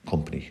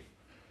company,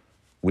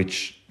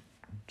 which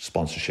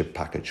sponsorship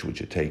package would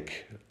you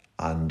take?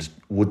 And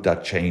would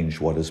that change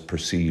what is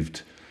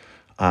perceived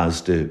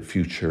as the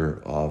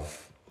future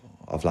of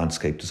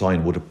landscape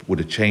design? Would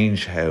it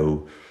change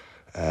how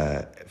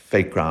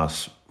fake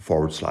grass /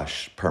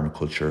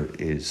 permaculture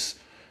is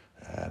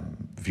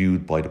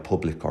viewed by the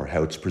public, or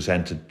how it's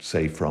presented,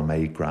 say, from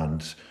a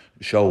grand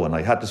show? And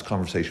I had this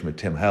conversation with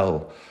Tim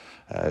Hell,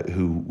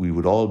 who we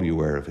would all be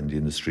aware of in the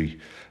industry,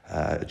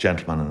 a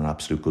gentleman and an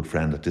absolute good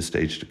friend at this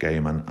stage of the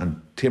game.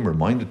 And Tim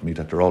reminded me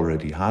that there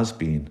already has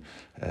been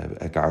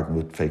a garden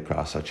with fake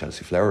grass at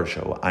Chelsea Flower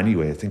Show.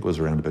 Anyway, I think it was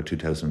around about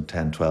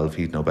 2010-12.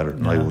 He'd know better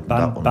than I would.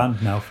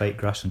 Banned now, fake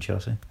grass in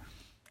Chelsea.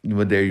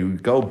 Well, there you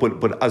go.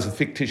 But as a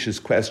fictitious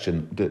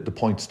question, the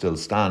point still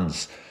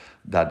stands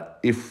that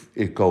if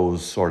it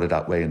goes sort of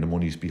that way and the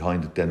money's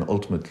behind it, then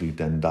ultimately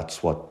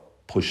that's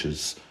what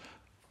pushes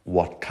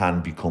what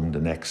can become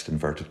the next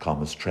inverted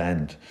commas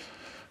trend.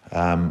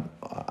 And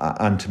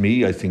to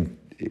me, I think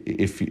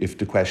if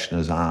the question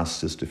is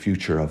asked, is the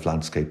future of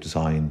landscape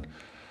design,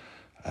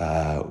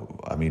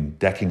 I mean,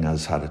 decking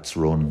has had its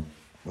run.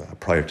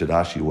 Prior to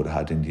that, you would have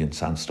had Indian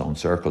sandstone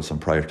circles, and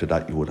prior to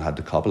that, you would have had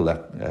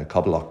the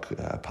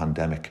Cobble-lock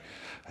pandemic.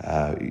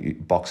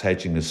 Box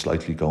hedging is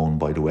slightly going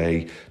by the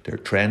way. Their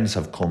trends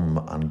have come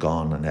and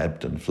gone and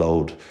ebbed and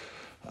flowed.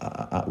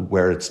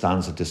 Where it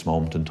stands at this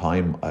moment in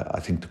time, I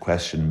think the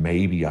question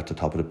maybe at the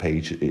top of the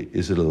page,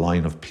 is it a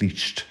line of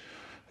pleached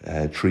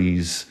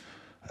trees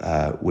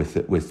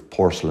with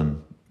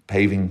porcelain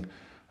paving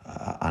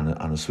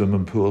and a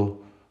swimming pool?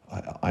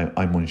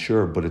 I'm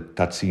unsure, but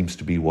that seems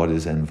to be what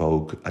is en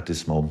vogue at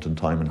this moment in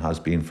time and has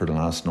been for the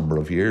last number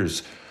of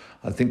years.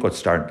 I think what's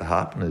starting to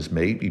happen is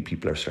maybe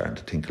people are starting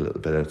to think a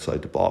little bit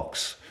outside the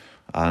box,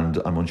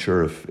 and I'm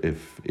unsure if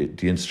the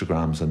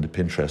Instagrams and the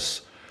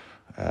Pinterests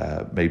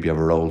maybe have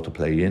a role to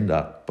play in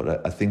that.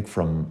 But I think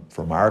from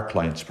our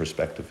clients'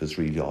 perspective is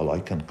really all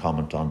I can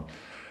comment on.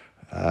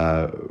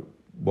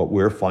 What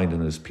we're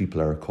finding is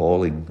people are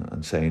calling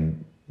and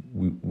saying,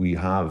 we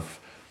have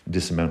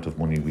this amount of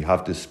money, we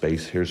have this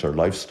space, here's our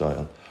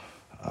lifestyle.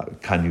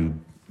 Can you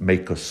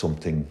make us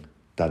something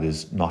that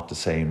is not the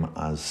same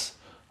as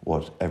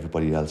what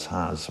everybody else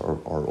has,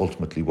 or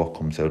ultimately what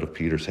comes out of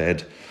Peter's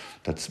head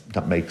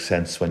that makes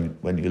sense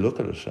when you look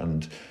at it?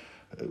 And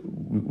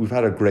we've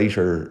had a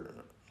greater,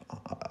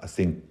 I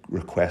think,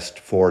 request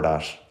for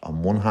that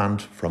on one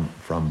hand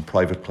from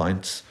private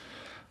clients,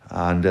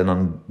 and then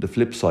on the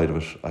flip side of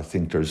it, I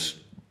think there's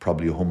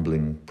probably a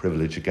humbling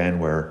privilege again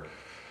where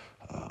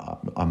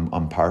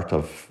I'm part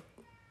of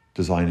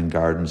designing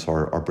gardens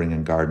or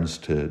bringing gardens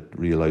to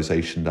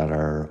realisation that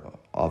are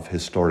of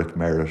historic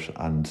merit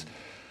and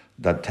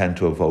that tend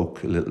to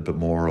evoke a little bit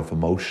more of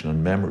emotion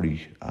and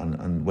memory.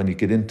 And when you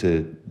get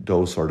into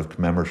those sort of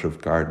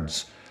commemorative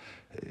gardens,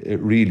 it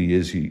really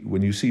is,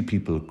 when you see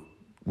people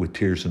with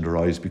tears in their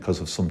eyes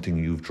because of something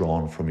you've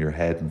drawn from your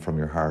head and from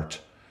your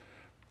heart,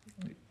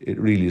 it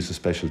really is a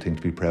special thing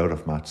to be proud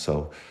of, Matt.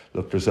 So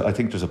look, I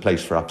think there's a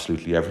place for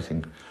absolutely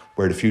everything.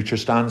 Where the future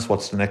stands,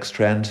 what's the next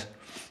trend,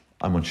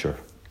 I'm unsure.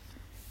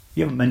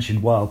 You haven't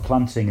mentioned wild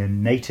planting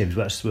and natives.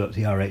 That's what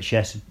the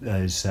RHS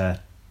is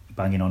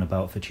banging on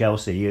about for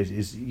Chelsea.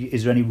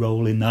 Is there any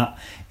role in that?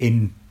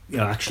 In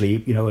actually,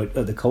 at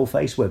the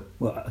coalface where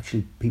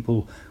actually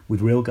people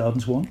with real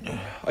gardens want?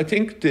 I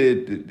think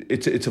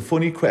it's a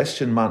funny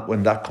question, Matt,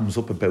 when that comes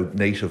up about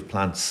native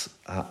plants.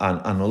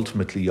 And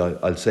ultimately,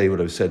 I'll say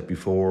what I've said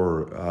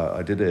before.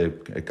 I did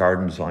a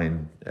garden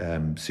design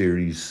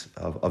series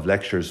of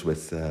lectures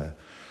with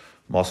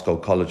Moscow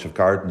College of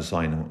Garden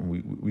Design.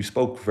 And we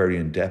spoke very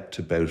in depth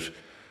about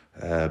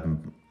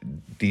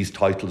these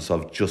titles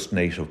of just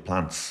native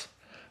plants.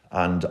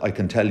 And I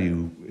can tell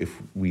you,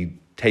 if we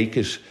take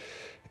it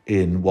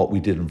in what we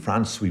did in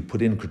France, we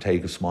put in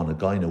Crataegus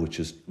monogyna,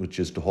 which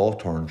is the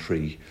hawthorn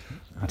tree.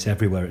 That's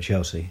everywhere at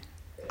Chelsea.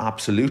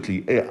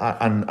 Absolutely,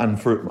 and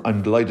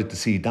I'm delighted to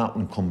see that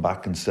one come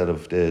back instead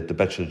of the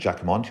Betula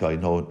Jacquemontii.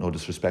 No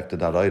disrespect to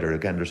that either.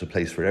 Again, there's a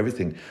place for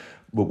everything.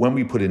 But when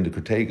we put in the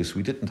Crataegus,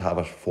 we didn't have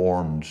it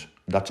formed.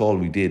 That's all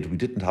we did. We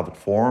didn't have it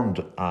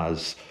formed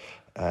as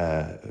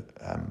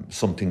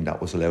something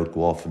that was allowed to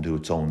go off and do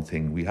its own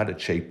thing. We had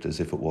it shaped as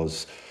if it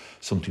was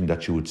something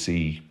that you would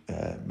see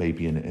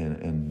maybe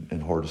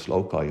in Hortus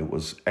loci. It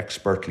was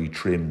expertly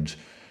trimmed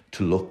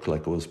to look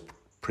like it was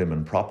prim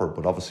and proper,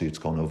 but obviously it's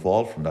going to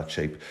evolve from that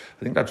shape.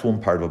 I think that's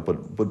one part of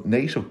it, but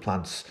native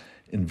plants,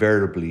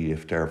 invariably,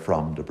 if they're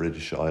from the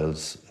British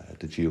Isles,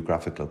 the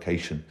geographic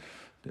location,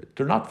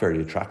 they're not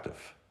very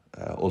attractive,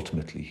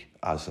 ultimately,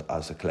 as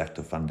a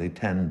collective, and they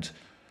tend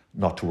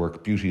not to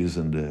work. Beauty is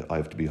in the eye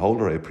of the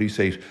beholder, I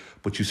appreciate,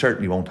 but you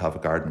certainly won't have a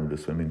garden with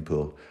a swimming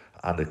pool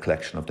and a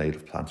collection of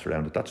native plants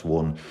around it. That's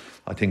one.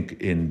 I think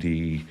in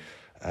the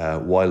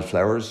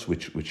Wildflowers,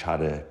 which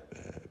had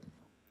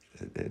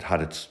it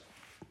had its,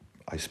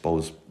 I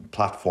suppose,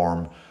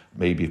 platform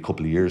maybe a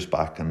couple of years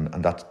back, and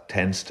that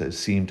tends to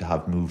seem to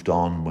have moved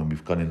on when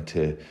we've gone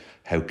into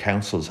how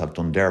councils have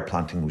done their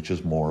planting, which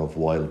is more of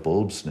wild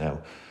bulbs now.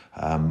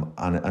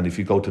 And if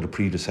you go to the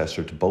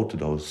predecessor to both of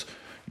those,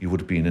 you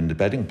would have been in the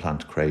bedding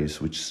plant craze,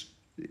 which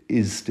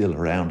is still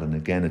around, and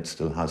again, it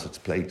still has its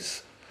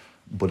place,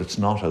 but it's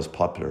not as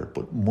popular.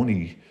 But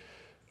money,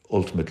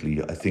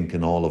 ultimately, I think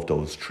in all of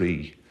those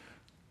three,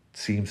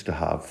 seems to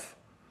have,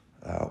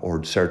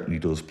 or certainly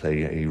does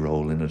play a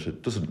role in it.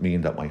 It doesn't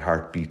mean that my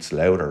heart beats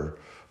louder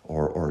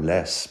or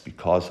less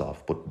because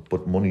of,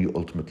 but money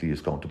ultimately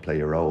is going to play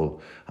a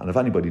role. And if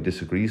anybody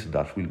disagrees with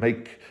that, we'll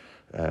make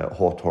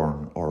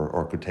Hawthorn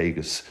or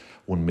Crataegus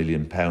 £1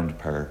 million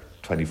per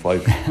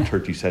 25,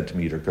 30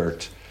 centimetre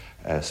girth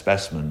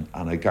specimen,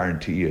 and I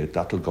guarantee you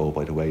that'll go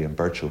by the way, and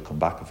birch will come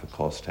back if it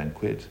costs 10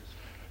 quid.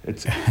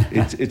 It's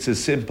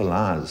as simple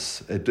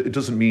as, it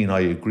doesn't mean I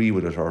agree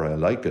with it or I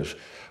like it,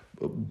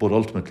 but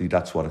ultimately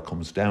that's what it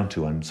comes down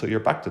to. And so you're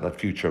back to that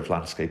future of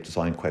landscape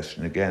design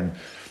question again,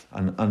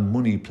 and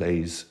money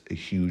plays a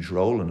huge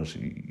role in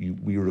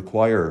it. We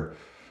require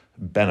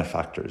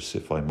benefactors,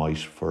 if I might,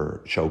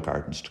 for show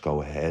gardens to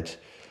go ahead.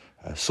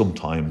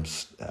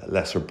 Sometimes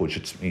lesser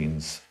budgets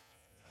means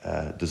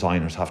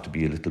designers have to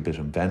be a little bit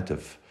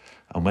inventive,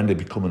 and when they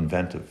become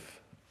inventive,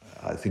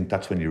 I think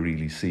that's when you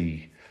really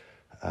see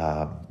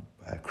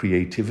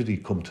creativity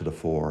come to the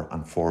fore,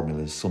 and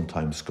formulas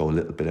sometimes go a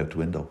little bit out the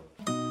window.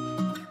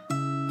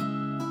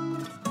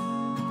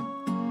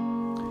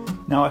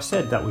 Now, I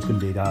said that was going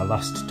to be our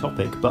last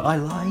topic, but I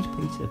lied,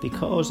 Peter,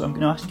 because I'm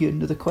going to ask you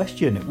another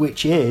question,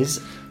 which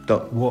is,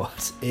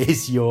 what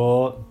is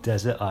your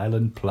desert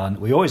island plant?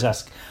 We always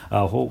ask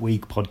our Hort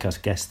Week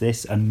podcast guests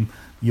this, and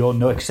you're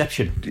no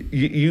exception.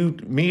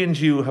 Me and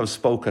you have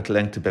spoke at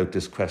length about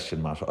this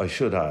question, Matt, I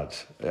should add.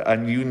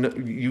 And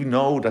you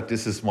know that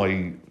this is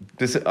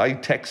I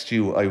text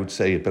you, I would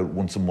say, about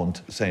once a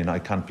month saying, I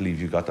can't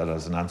believe you got that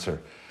as an answer.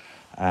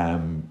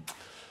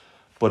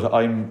 But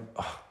I'm,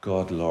 oh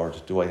God, Lord,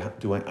 do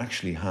I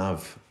actually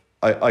have?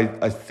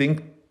 I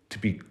think, to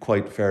be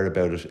quite fair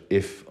about it,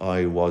 if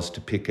I was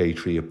to pick a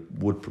tree,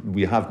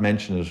 we have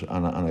mentioned it,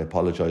 and I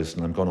apologise,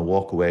 and I'm going to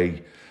walk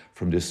away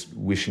from this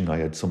wishing I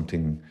had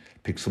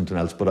picked something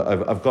else. But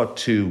I've got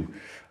two.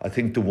 I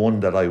think the one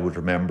that I would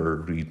remember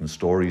reading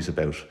stories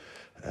about,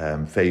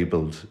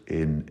 fabled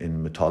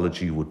in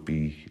mythology, would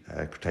be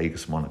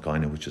Crataegus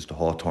monogyna, which is the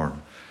hawthorn,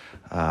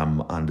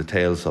 and the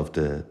tales of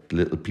the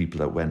little people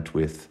that went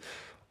with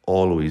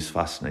always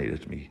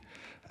fascinated me.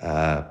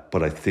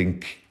 But I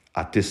think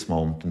at this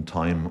moment in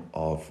time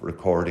of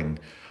recording,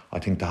 I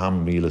think the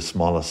Hamamelis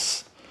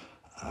mollis,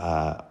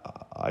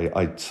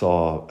 I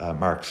saw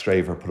Mark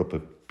Straver put up a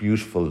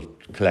beautiful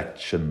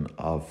collection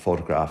of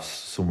photographs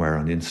somewhere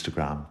on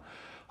Instagram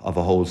of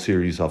a whole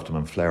series of them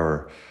in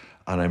flower.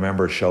 And I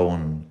remember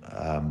showing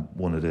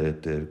one of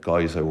the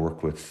guys I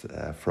work with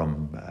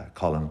from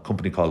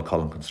company called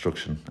Colin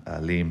Construction,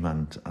 Liam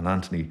and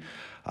Anthony,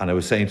 and I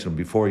was saying to them,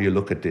 before you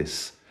look at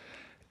this,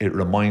 it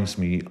reminds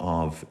me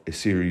of a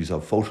series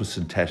of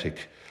photosynthetic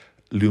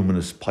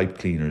luminous pipe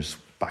cleaners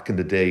back in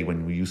the day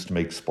when we used to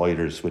make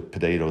spiders with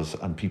potatoes,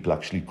 and people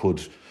actually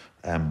could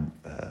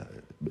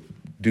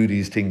do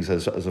these things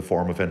as a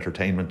form of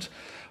entertainment.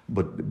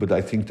 But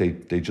I think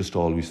they just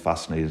always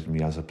fascinated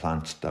me as a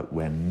plant, that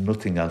when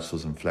nothing else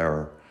was in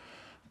flower,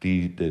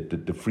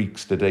 the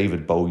freaks, the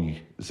David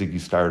Bowie,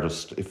 Ziggy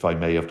Stardust, if I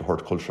may, of the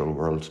horticultural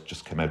world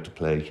just came out to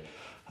play.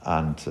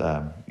 And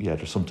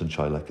there's something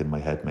childlike in my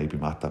head, maybe,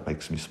 Matt, that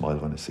makes me smile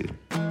when I see them.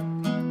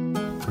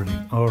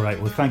 Brilliant. All right,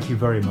 well, thank you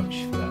very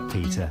much for that,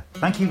 Peter.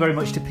 Thank you very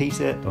much to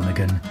Peter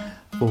Donegan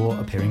for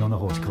appearing on the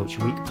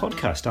Horticulture Week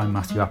podcast. I'm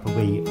Matthew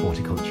Appleby,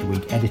 Horticulture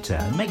Week editor.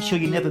 And make sure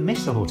you never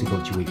miss the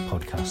Horticulture Week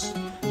podcast.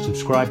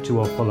 Subscribe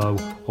to or follow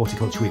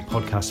Horticulture Week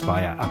podcast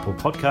via Apple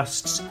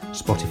Podcasts,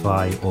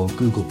 Spotify or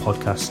Google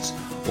Podcasts,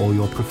 or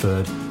your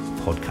preferred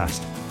podcast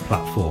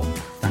platform.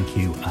 Thank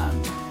you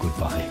and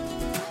goodbye.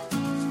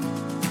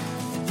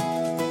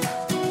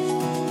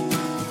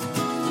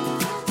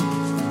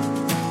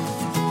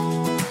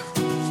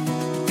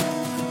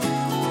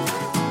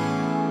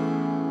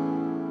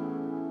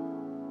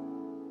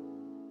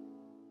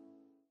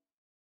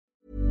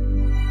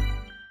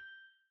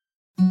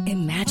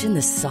 Imagine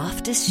the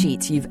softest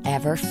sheets you've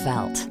ever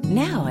felt.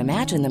 Now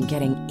imagine them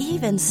getting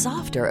even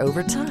softer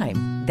over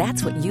time.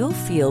 That's what you'll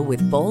feel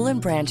with Boll &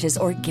 Branch's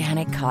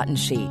organic cotton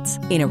sheets.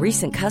 In a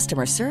recent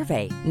customer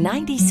survey,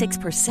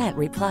 96%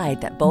 replied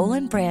that Boll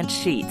 & Branch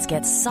sheets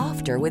get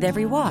softer with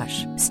every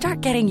wash.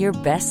 Start getting your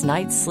best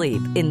night's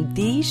sleep in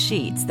these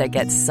sheets that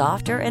get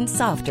softer and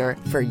softer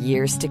for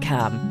years to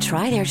come.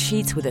 Try their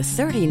sheets with a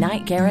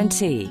 30-night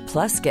guarantee.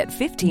 Plus, get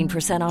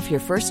 15% off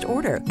your first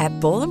order at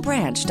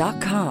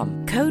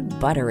bollandbranch.com. Code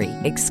BUTTERY.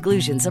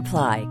 Exclusions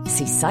apply.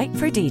 See site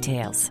for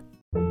details.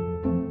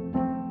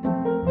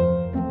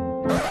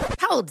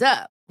 Hold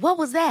up. What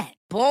was that?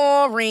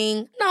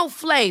 Boring. No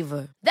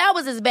flavor. That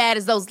was as bad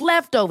as those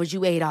leftovers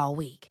you ate all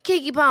week.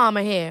 Keke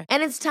Palmer here,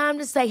 and it's time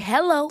to say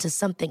hello to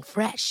something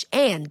fresh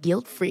and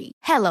guilt-free.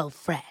 Hello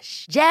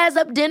Fresh. Jazz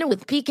up dinner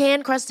with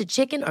pecan-crusted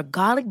chicken or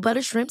garlic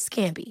butter shrimp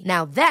scampi.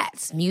 Now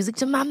that's music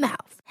to my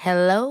mouth.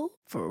 Hello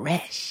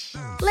Fresh.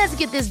 Let's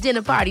get this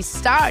dinner party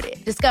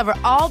started. Discover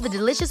all the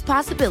delicious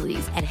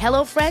possibilities at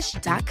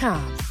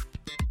hellofresh.com.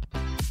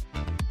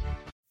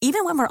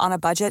 Even when we're on a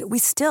budget, we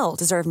still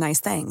deserve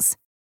nice things.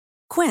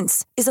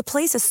 Quince is a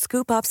place to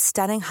scoop up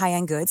stunning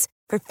high-end goods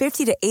for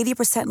 50 to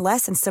 80%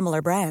 less than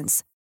similar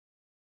brands.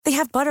 They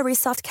have buttery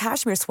soft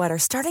cashmere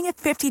sweaters starting at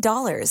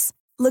 $50,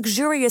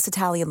 luxurious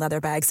Italian leather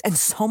bags, and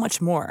so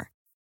much more.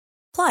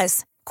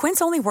 Plus,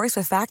 Quince only works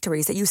with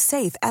factories that use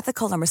safe,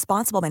 ethical, and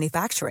responsible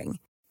manufacturing.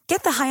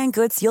 Get the high-end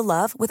goods you'll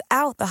love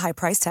without the high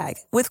price tag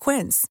with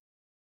Quince.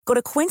 Go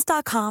to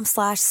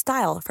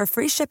quince.com/style for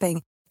free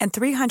shipping and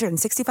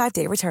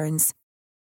 365-day returns.